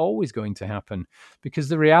 It's always going to happen, because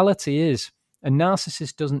the reality is a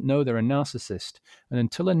narcissist doesn't know they're a narcissist. And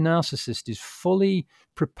until a narcissist is fully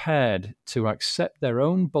prepared to accept their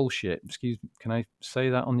own bullshit, can I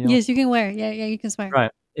say that on the Yes, you can wear. Yeah, you can swear.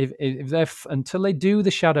 Right. If they're until they do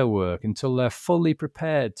the shadow work, until they're fully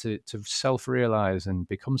prepared to self-realize and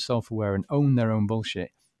become self-aware and own their own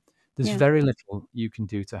bullshit, there's very little you can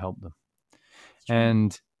do to help them.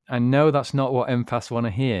 And I know that's not what empaths want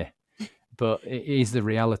to hear, but it is the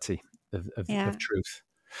reality of truth.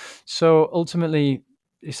 So ultimately,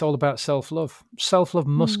 it's all about self-love. Self-love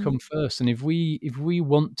must come first. And if we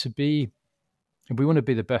want to be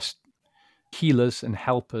the best healers and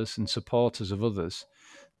helpers and supporters of others,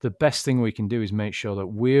 the best thing we can do is make sure that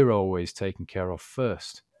we're always taken care of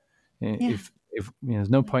first. If there's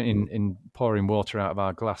no point in pouring water out of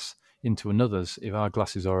our glass into another's if our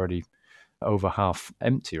glass is already over half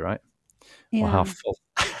empty, right? Or half full.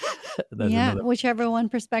 Whichever one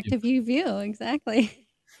perspective you view, exactly.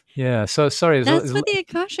 Yeah. So sorry. That's what the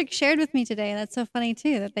Akashic shared with me today. That's so funny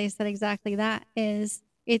too, that they said exactly that. Is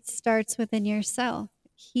it starts within yourself.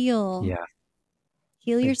 Heal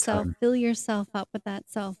yourself, fill yourself up with that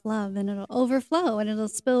self-love, and it'll overflow, and it'll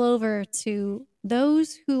spill over to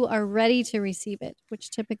those who are ready to receive it, which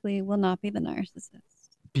typically will not be the narcissist.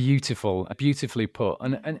 Beautifully put.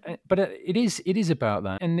 But it is about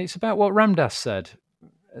that, and it's about what Ramdas said.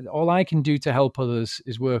 All I can do to help others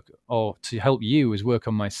is work, or to help you is work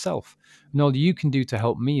on myself, and all you can do to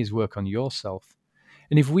help me is work on yourself.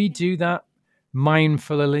 And if we do that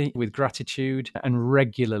mindfully, with gratitude, and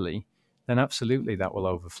regularly, then absolutely that will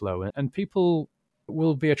overflow, and people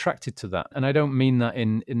will be attracted to that. And I don't mean that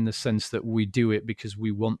in the sense that we do it because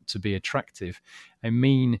we want to be attractive. I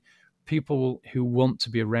mean, people who want to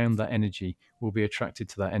be around that energy will be attracted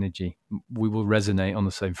to that energy. We will resonate on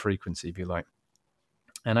the same frequency, if you like.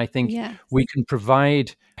 And I think we can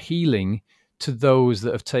provide healing to those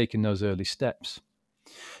that have taken those early steps.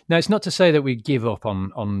 Now, it's not to say that we give up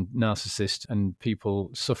on narcissists and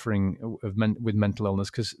people suffering with mental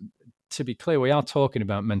illness, because to be clear, we are talking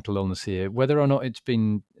about mental illness here. Whether or not it's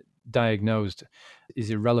been diagnosed is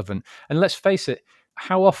irrelevant. And let's face it,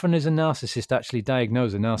 how often is a narcissist actually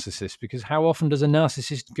diagnosed a narcissist? Because how often does a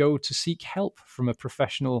narcissist go to seek help from a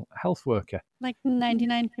professional health worker? Like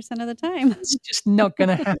 99% of the time. It's just not going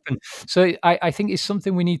to happen. So I think it's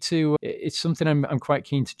something we need to. It's something I'm quite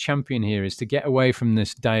keen to champion here, is to get away from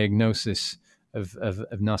this diagnosis of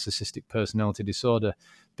narcissistic personality disorder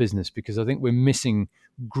business, because I think we're missing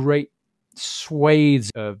great swathes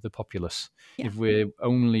of the populace if we're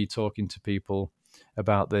only talking to people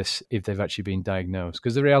about this if they've actually been diagnosed.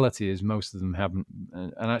 Because the reality is most of them haven't,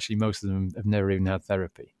 and actually most of them have never even had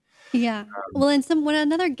therapy. Yeah. Well, and when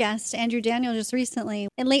another guest, Andrew Daniel, just recently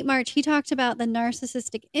in late March, he talked about the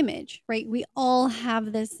narcissistic image, right? We all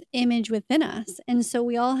have this image within us. And so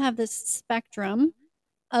we all have this spectrum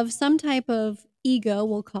of some type of ego,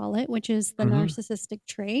 we'll call it, which is the narcissistic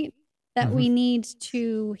trait that we need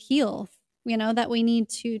to heal, that we need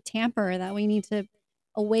to tamper, that we need to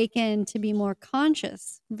awaken to be more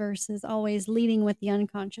conscious versus always leading with the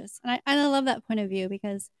unconscious. And I love that point of view,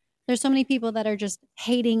 because there's so many people that are just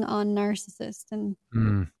hating on narcissists. And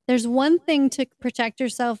there's one thing to protect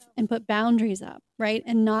yourself and put boundaries up, right?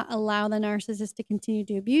 And not allow the narcissist to continue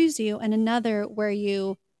to abuse you. And another where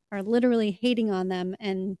you are literally hating on them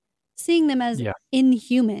and seeing them as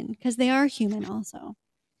inhuman, because they are human also.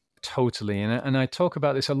 Totally. And I talk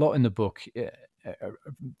about this a lot in the book,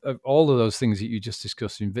 all of those things that you just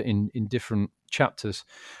discussed in different chapters.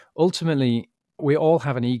 Ultimately, we all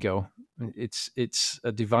have an ego. It's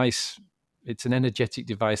a device. It's an energetic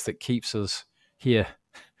device that keeps us here.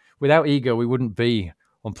 Without ego, we wouldn't be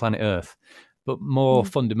on planet Earth. But more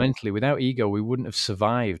fundamentally, without ego, we wouldn't have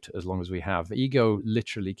survived as long as we have. Ego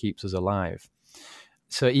literally keeps us alive.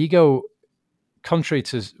 So ego, contrary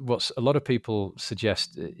to what a lot of people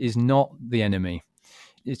suggest, is not the enemy.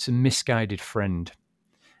 It's a misguided friend.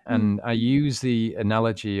 And I use the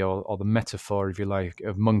analogy or the metaphor, if you like,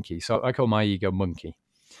 of monkey. So I call my ego Monkey.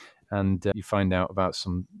 And you find out about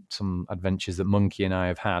some adventures that Monkey and I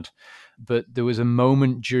have had. But there was a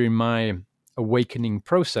moment during my awakening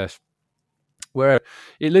process where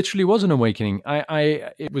it literally was an awakening.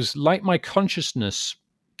 It was like my consciousness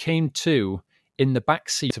came to in the back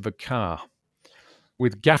seat of a car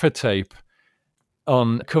with gaffer tape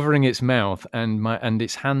on covering its mouth and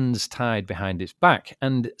its hands tied behind its back.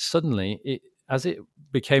 And suddenly, as it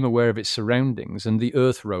became aware of its surroundings and the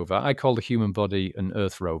Earth rover, I call the human body an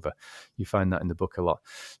Earth rover. You find that in the book a lot.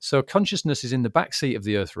 So consciousness is in the back seat of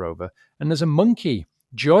the Earth rover, and there's a monkey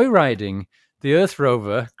joyriding the Earth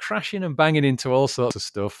rover, crashing and banging into all sorts of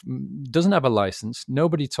stuff. Doesn't have a license.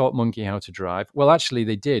 Nobody taught Monkey how to drive. Well, actually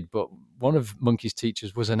they did, but one of Monkey's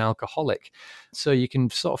teachers was an alcoholic. So you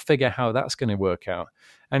can sort of figure how that's going to work out.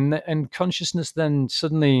 And consciousness then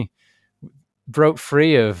suddenly broke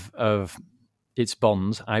free of its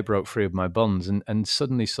bonds. I broke free of my bonds and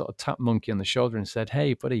suddenly sort of tapped Monkey on the shoulder and said,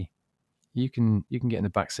 "Hey, buddy, you can get in the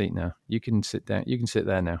back seat now. You can sit down. You can sit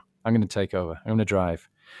there now. I'm going to take over. I'm going to drive.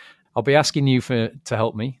 I'll be asking you to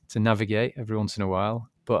help me to navigate every once in a while,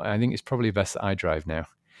 but I think it's probably best that I drive now."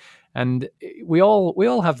 And we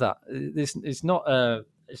all have that. It's not a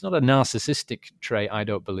narcissistic trait, I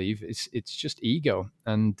don't believe. It's just ego,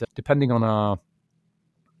 and depending on our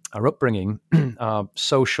upbringing, our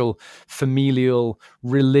social, familial,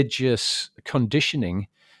 religious conditioning,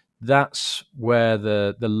 that's where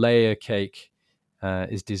the layer cake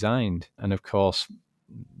is designed. And of course,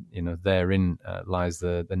 therein lies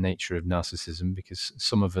the nature of narcissism, because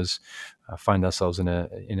some of us find ourselves in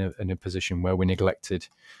a position where we're neglected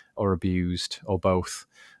or abused or both,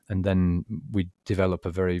 and then we develop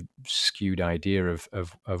a very skewed idea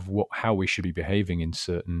of how we should be behaving in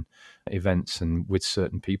certain events and with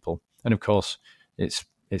certain people. And of course, it's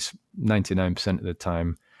 99% of the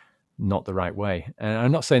time not the right way. And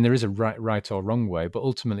I'm not saying there is a right or wrong way, but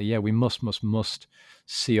ultimately, we must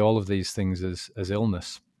see all of these things as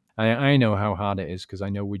illness. I know how hard it is, because I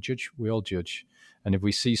know we all judge. And if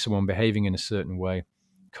we see someone behaving in a certain way,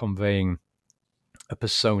 conveying a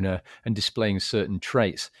persona and displaying certain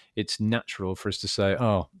traits, it's natural for us to say,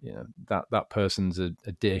 "Oh, that person's a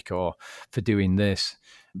dick," or for doing this.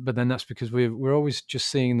 But then that's because we're always just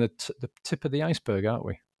seeing the tip of the iceberg, aren't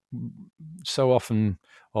we? So often,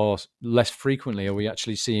 or less frequently, are we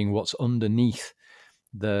actually seeing what's underneath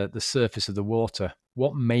the surface of the water?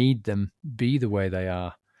 What made them be the way they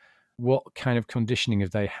are? What kind of conditioning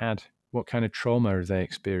have they had? What kind of trauma have they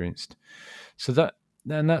experienced? So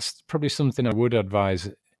that's probably something I would advise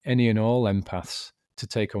any and all empaths to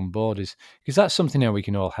take on board, is because that's something how we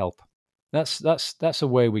can all help. That's a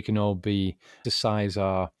way we can all exercise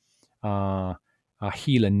our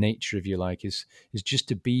healer nature, if you like, is just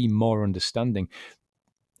to be more understanding.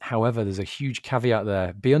 However, there's a huge caveat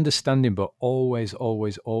there. Be understanding, but always,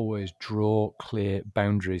 always, always draw clear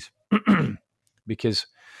boundaries. Because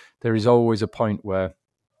there is always a point where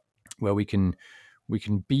we can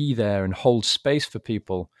be there and hold space for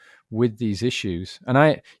people with these issues. And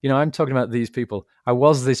I'm talking about these people. I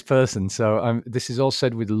was this person, so this is all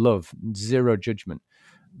said with love, zero judgment.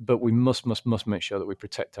 But we must make sure that we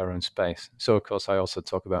protect our own space. So, of course, I also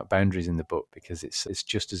talk about boundaries in the book, because it's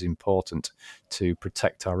just as important to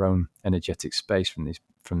protect our own energetic space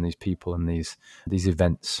from these people and these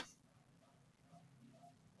events.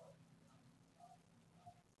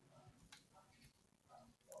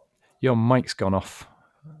 Your mic's gone off.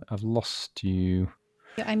 I've lost you.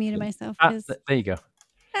 I muted myself because There you go.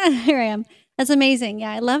 Here I am. That's amazing.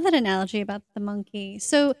 Yeah, I love that analogy about the monkey.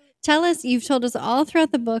 So tell us, you've told us all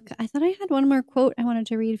throughout the book. I thought I had one more quote I wanted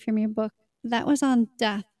to read from your book. That was on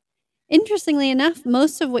death. Interestingly enough,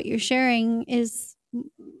 most of what you're sharing is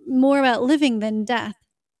more about living than death.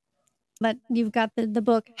 But you've got the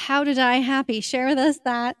book, How to Die Happy. Share with us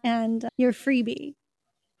that and your freebie.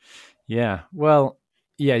 Yeah, well,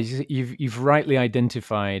 yeah, you've rightly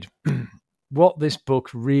identified what this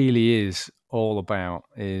book really is all about,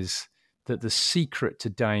 is that the secret to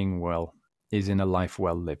dying well is in a life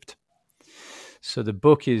well lived. So the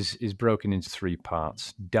book is broken into 3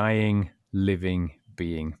 parts: dying, living,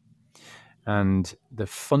 being. And the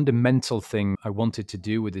fundamental thing I wanted to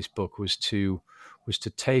do with this book was to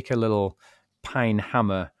take a little pine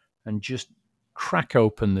hammer and just crack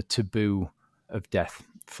open the taboo of death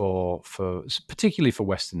for particularly for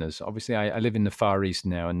Westerners. Obviously, I live in the Far East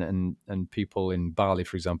now, and people in Bali,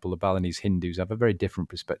 for example, the Balinese Hindus have a very different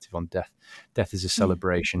perspective on death. Death is a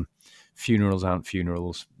celebration. Funerals aren't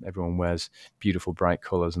funerals. Everyone wears beautiful, bright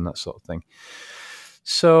colors and that sort of thing.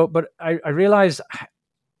 So, but I realized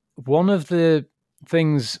one of the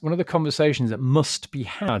conversations that must be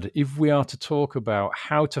had if we are to talk about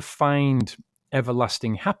how to find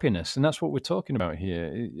everlasting happiness, and that's what we're talking about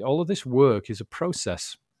here. All of this work is a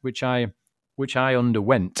process which I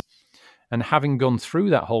underwent, and having gone through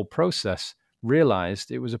that whole process, realized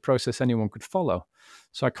it was a process anyone could follow.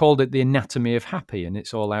 So I called it the anatomy of happy, and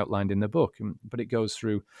it's all outlined in the book. But it goes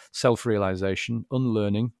through self-realization,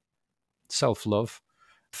 unlearning, self-love,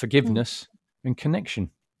 forgiveness, and connection.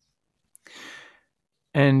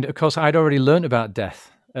 And of course, I'd already learned about death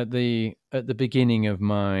at the beginning of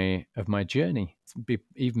my journey,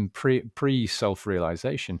 even pre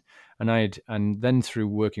self-realization, and then through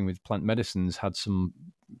working with plant medicines, had some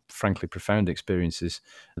frankly profound experiences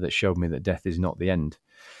that showed me that death is not the end.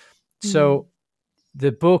 So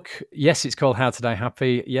the book, yes, it's called How to Die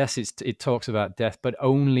Happy. Yes, it talks about death, but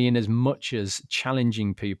only in as much as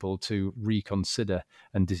challenging people to reconsider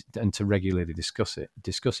and to regularly discuss it,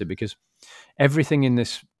 because everything in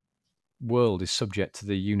this world is subject to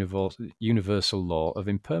the universal law of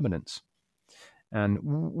impermanence. And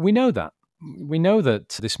we know that. We know that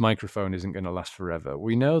this microphone isn't going to last forever.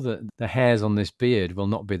 We know that the hairs on this beard will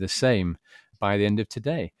not be the same by the end of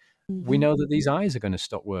today. We know that these eyes are going to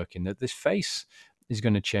stop working, that this face is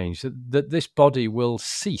going to change, that this body will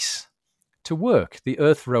cease to work. The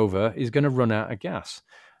Earth rover is going to run out of gas.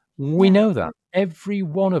 We know that. Every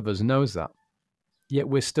one of us knows that. Yet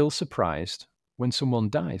we're still surprised when someone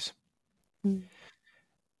dies.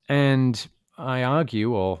 And I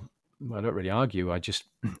argue, or I don't really argue, I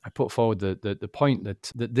put forward the point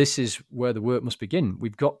that this is where the work must begin.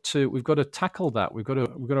 We've got to tackle that. We've got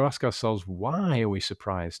to ask ourselves, why are we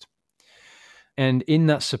surprised? And in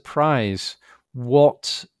that surprise,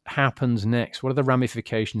 what happens next? What are the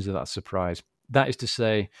ramifications of that surprise? That is to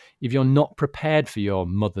say, if you're not prepared for your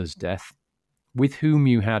mother's death, with whom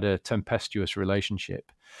you had a tempestuous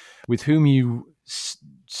relationship, with whom you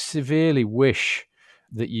severely wish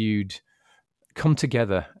that you'd come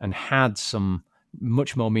together and had some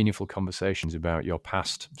much more meaningful conversations about your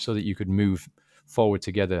past, so that you could move forward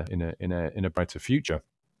together in a brighter future.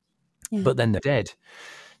 But then they're dead.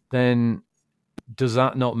 Then does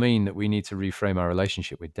that not mean that we need to reframe our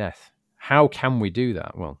relationship with death? How can we do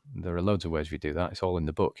that? Well, there are loads of ways we do that. It's all in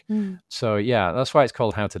the book. So yeah, that's why it's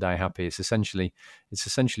called How to Die Happy. It's essentially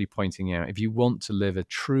pointing out, if you want to live a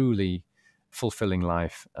truly fulfilling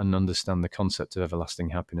life and understand the concept of everlasting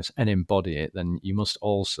happiness and embody it, then you must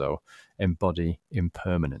also embody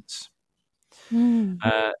impermanence.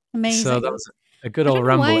 Amazing. So that was a good old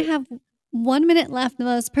ramble. I have 1 minute left. No,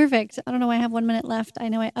 that's perfect. I don't know why I have 1 minute left. I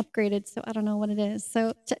know I upgraded, so I don't know what it is.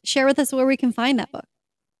 So share with us where we can find that book.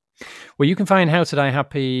 Well, you can find How to Die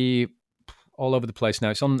Happy all over the place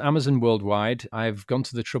now. It's on Amazon worldwide. I've gone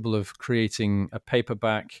to the trouble of creating a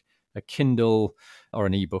paperback a Kindle or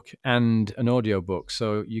an ebook and an audiobook.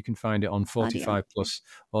 So you can find it on 45 plus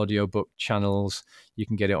audiobook channels. You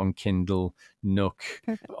can get it on Kindle, Nook,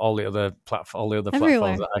 Perfect. all the other platforms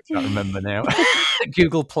Everywhere. that I can't remember now.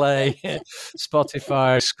 Google Play,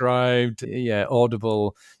 Spotify, Scribed,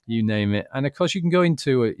 Audible, you name it. And of course, you can go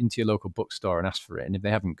into your local bookstore and ask for it. And if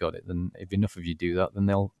they haven't got it, then if enough of you do that, then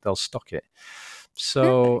they'll stock it.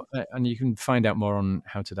 So, and you can find out more on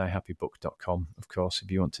howtodiehappybook.com, of course,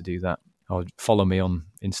 if you want to do that. Or follow me on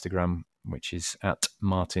Instagram, which is at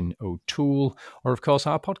Martin O'Toole, or of course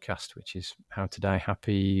our podcast, which is How to Die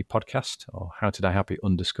Happy Podcast, or How to Die Happy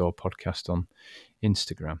 _podcast on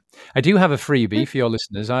Instagram. I do have a freebie for your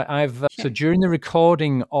listeners. So during the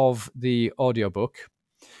recording of the audiobook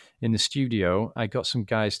in the studio, I got some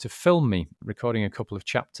guys to film me recording a couple of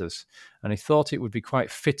chapters, and I thought it would be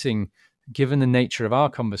quite fitting, given the nature of our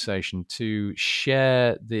conversation, to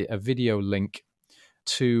share a video link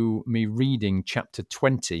to me reading chapter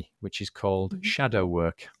 20, which is called Shadow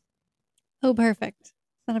Work. Oh, perfect.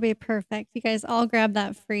 That'll be perfect. You guys all grab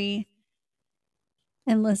that free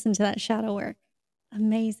and listen to that shadow work.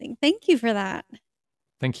 Amazing. Thank you for that.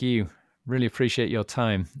 Thank you. Really appreciate your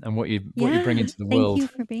time and what you bring into the world.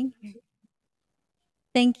 Thank you for being here.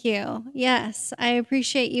 Thank you. Yes, I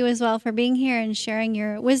appreciate you as well for being here and sharing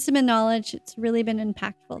your wisdom and knowledge. It's really been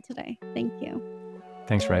impactful today. Thank you.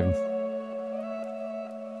 Thanks, Raven.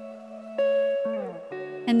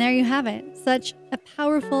 And there you have it. Such a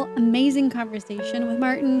powerful, amazing conversation with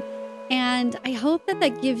Martin. And I hope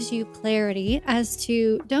that gives you clarity as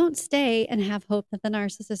to don't stay and have hope that the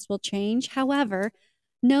narcissist will change. However,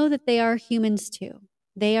 know that they are humans too.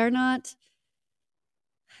 They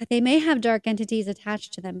may have dark entities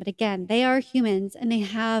attached to them, but again, they are humans and they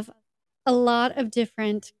have a lot of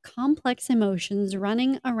different complex emotions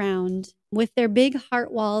running around with their big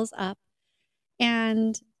heart walls up.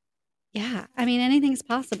 And yeah, I mean, anything's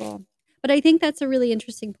possible. But I think that's a really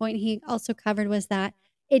interesting point he also covered, was that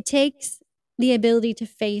it takes the ability to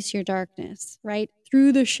face your darkness, right?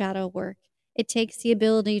 Through the shadow work. It takes the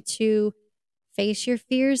ability to face your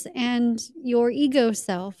fears and your ego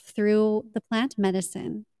self through the plant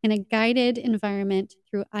medicine in a guided environment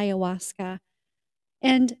through ayahuasca.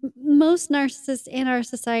 And most narcissists in our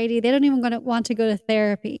society, they don't even want to go to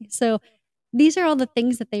therapy. So these are all the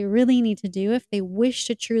things that they really need to do if they wish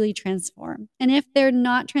to truly transform. And if they're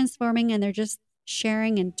not transforming and they're just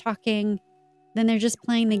sharing and talking, then they're just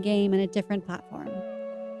playing the game in a different platform.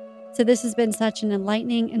 So this has been such an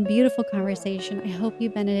enlightening and beautiful conversation. I hope you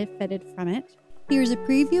benefited from it. Here's a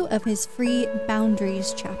preview of his free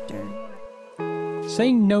Boundaries chapter.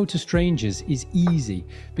 Saying no to strangers is easy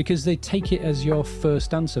because they take it as your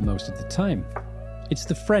first answer most of the time. It's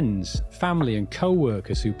the friends, family and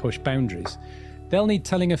co-workers who push boundaries. They'll need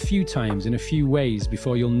telling a few times in a few ways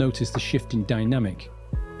before you'll notice the shift in dynamic.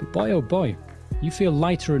 But boy oh boy, you feel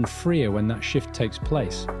lighter and freer when that shift takes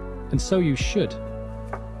place. And so you should.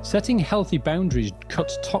 Setting healthy boundaries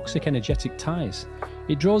cuts toxic energetic ties.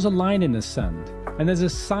 It draws a line in the sand, and there's a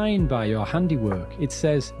sign by your handiwork. It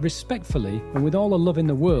says, respectfully and with all the love in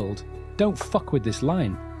the world, don't fuck with this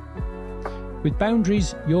line. With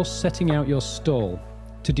boundaries, you're setting out your stall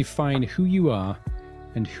to define who you are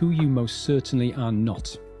and who you most certainly are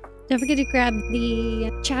not. Don't forget to grab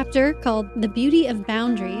the chapter called The Beauty of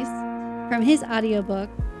Boundaries from his audiobook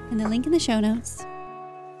and the link in the show notes.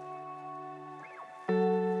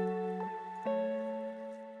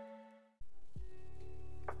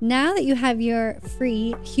 Now that you have your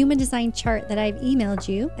free human design chart that I've emailed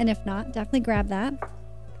you, and if not, definitely grab that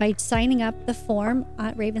by signing up the form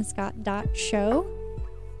at ravenscott.show.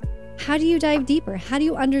 How do you dive deeper? How do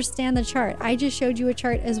you understand the chart? I just showed you a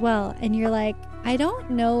chart as well, and you're like, I don't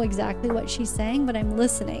know exactly what she's saying, but I'm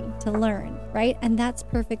listening to learn, right? And that's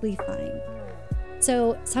perfectly fine.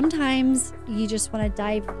 So sometimes you just want to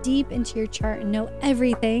dive deep into your chart and know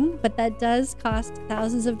everything, but that does cost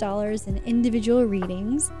thousands of dollars in individual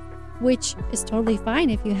readings, which is totally fine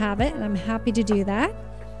if you have it, and I'm happy to do that.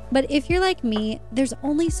 But if you're like me, there's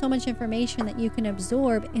only so much information that you can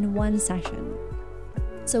absorb in one session.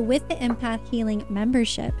 So with the Empath Healing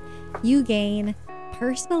membership, you gain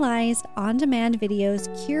personalized on-demand videos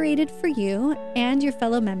curated for you and your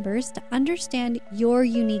fellow members to understand your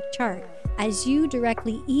unique chart. As you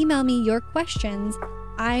directly email me your questions,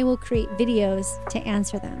 I will create videos to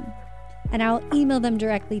answer them, and I'll email them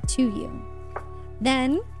directly to you.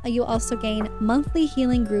 Then you'll also gain monthly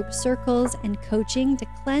healing group circles and coaching to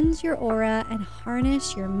cleanse your aura and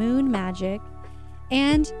harness your moon magic.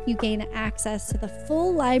 And you gain access to the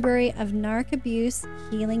full library of narc abuse,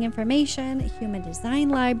 healing information, human design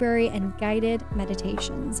library, and guided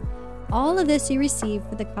meditations. all of this you receive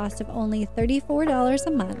for the cost of only $34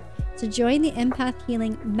 a month. So join the Empath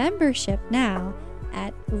Healing membership now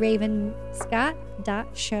at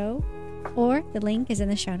ravenscott.show, or the link is in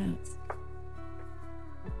the show notes.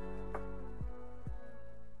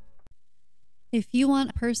 If you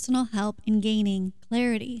want personal help in gaining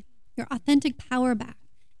clarity, your authentic power back,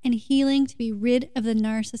 and healing to be rid of the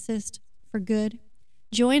narcissist for good,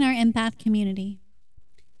 join our empath community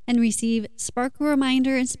and receive Sparkle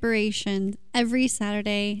Reminder inspiration every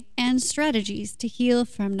Saturday and strategies to heal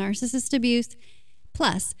from narcissist abuse.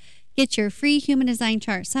 Plus, get your free human design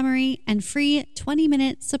chart summary and free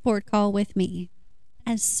 20-minute support call with me.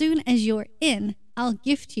 As soon as you're in, I'll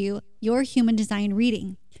gift you your human design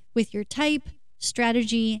reading with your type,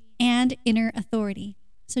 strategy, and inner authority.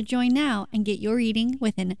 So join now and get your reading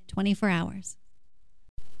within 24 hours.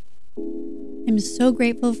 I'm so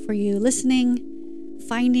grateful for you listening,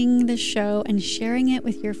 finding the show, and sharing it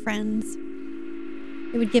with your friends.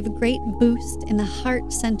 It would give a great boost in the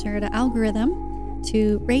heart-centered algorithm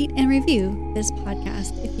to rate and review this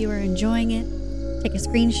podcast. If you are enjoying it, take a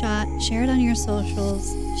screenshot, share it on your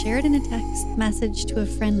socials, share it in a text message to a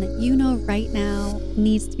friend that you know right now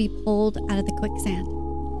needs to be pulled out of the quicksand.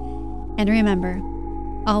 And remember,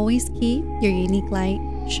 always keep your unique light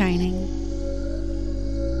shining.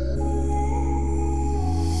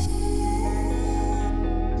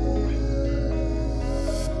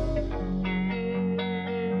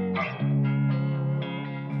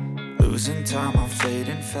 Losing time, I'm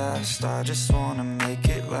fading fast. I just wanna make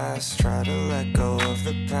it last. Try to let go of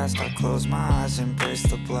the past. I close my eyes, embrace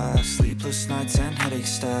the blast. Sleepless nights and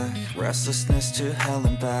headaches stack. Restlessness to hell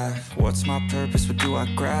and back. What's my purpose? What do I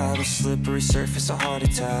grab? A slippery surface, a heart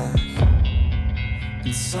attack.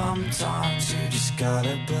 And sometimes you just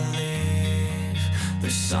gotta believe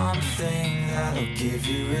there's something that'll give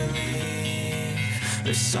you relief.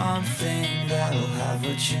 There's something that'll have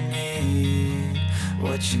what you need.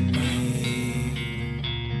 What you need.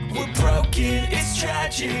 We're broken, it's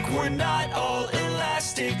tragic. We're not all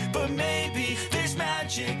elastic, but maybe there's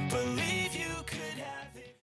magic. But